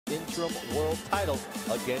interim world title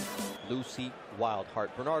against Lucy Wildheart.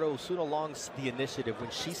 Bernardo Osuna longs the initiative when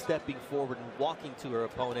she's stepping forward and walking to her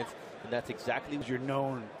opponents, and that's exactly what you're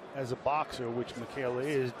known as a boxer, which Mikaela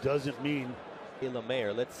is, doesn't mean Mikaela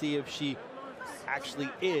Mayer. Let's see if she actually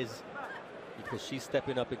is, because she's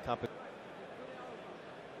stepping up in competition.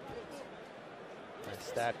 Nice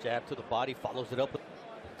stab jab to the body, follows it up.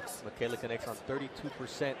 Mikaela connects on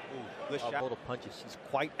 32% of total punches. She's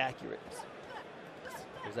quite accurate.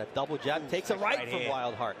 There's that double jab, takes a right from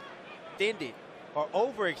Wildheart. Extended, or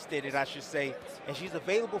overextended, I should say, and she's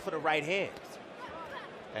available for the right hand.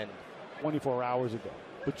 And 24 hours ago.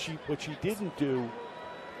 But what she didn't do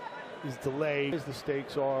is delay as the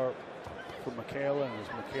stakes are for Mikaela, and as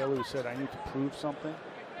Mikaela who said, I need to prove something.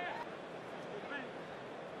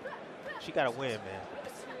 She got to win,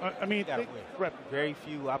 man. I mean, very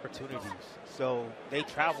few opportunities, so they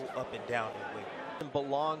travel up and down that way. It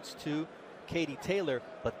belongs to Katie Taylor,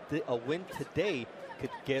 but a win today could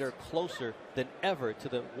get her closer than ever to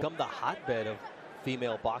become the hotbed of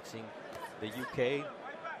female boxing. The UK,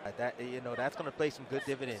 that's going to play some good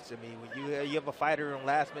dividends. I mean, when you have a fighter on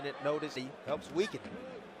last-minute notice, it helps weaken them.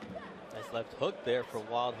 Nice left hook there from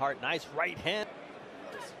Wildheart. Nice right hand.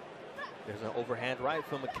 There's an overhand right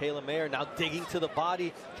from Mikaela Mayer. Now digging to the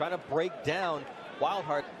body, trying to break down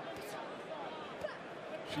Wildheart.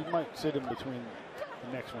 She might sit in between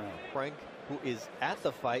the next round. Frank, who is at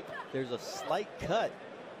the fight, there's a slight cut.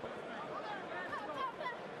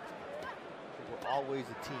 We're always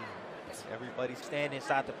a team. Everybody's standing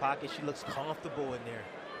inside the pocket. She looks comfortable in there.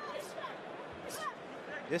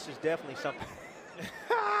 This is definitely something.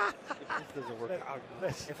 If this doesn't work out,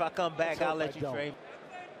 if I come back, I'll let you train.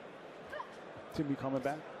 Timmy coming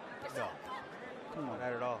back? No. Come on.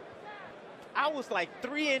 Not at all. I was like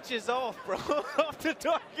 3 inches off, bro, off the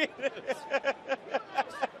target.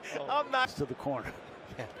 I'm not to the corner.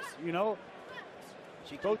 You know,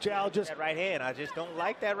 Coach Al just that right hand. I just don't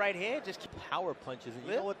like that right hand. Just power punches, and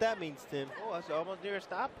you know what that means, Tim. Oh, it's almost near a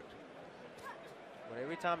stoppage. But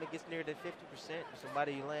every time it gets near the 50%,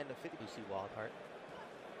 somebody you land the 50. Lucy Wildheart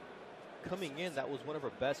coming in, that was one of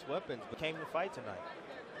her best weapons, but came to fight tonight.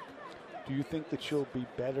 Do you think that she'll be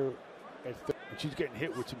better at she's getting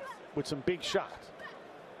hit with some big shots?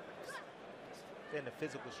 Then the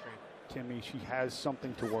physical strength. Timmy, she has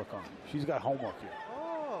something to work on. She's got homework here.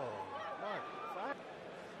 Oh, smart.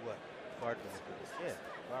 What? Guard manipulation. Yeah,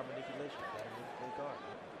 guard manipulation. Gotta manipulate guard.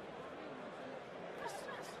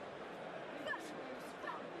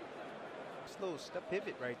 Slow step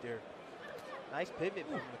pivot right there. Nice pivot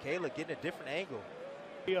from Mikaela, getting a different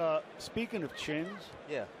angle. Speaking of chins,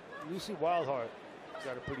 yeah, Lucy Wildheart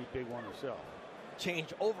got a pretty big one herself.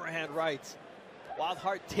 Change overhand rights.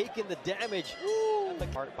 Wildheart taking the damage.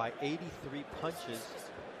 Heart by 83 punches.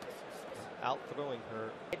 Out throwing her.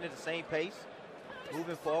 Getting at the same pace.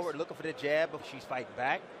 Moving forward, looking for the jab, but she's fighting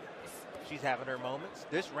back. She's having her moments.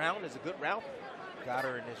 This round is a good round. Got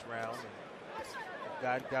her in this round.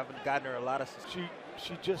 And gotten her a lot of.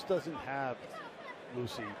 She just doesn't have,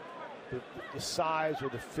 Lucy, the size or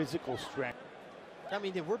the physical strength. I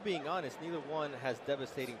mean, if we're being honest, neither one has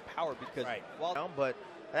devastating power because but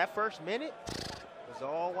that first minute was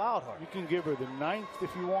all Wildheart. You can give her the 9th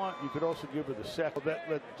if you want. You could also give her the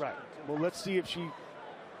 2nd. Right. Well, let's see if she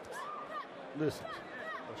listens.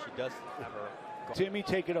 Well, she does have her. Timmy,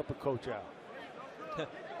 take it up with Coach Al.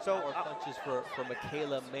 So more punches for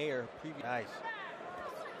Mikaela Mayer. Nice.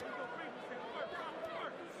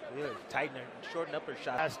 Yeah, tighten her, shorten up her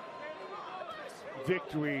shot. Last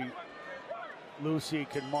victory Lucy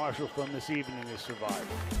can marshal from this evening is survival.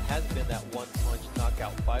 Has been that one-punch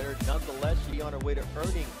knockout fighter. Nonetheless, she's on her way to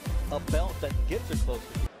earning a belt that gets her closer.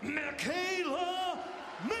 Mikaela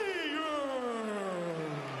Mayer!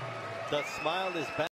 The smile is back.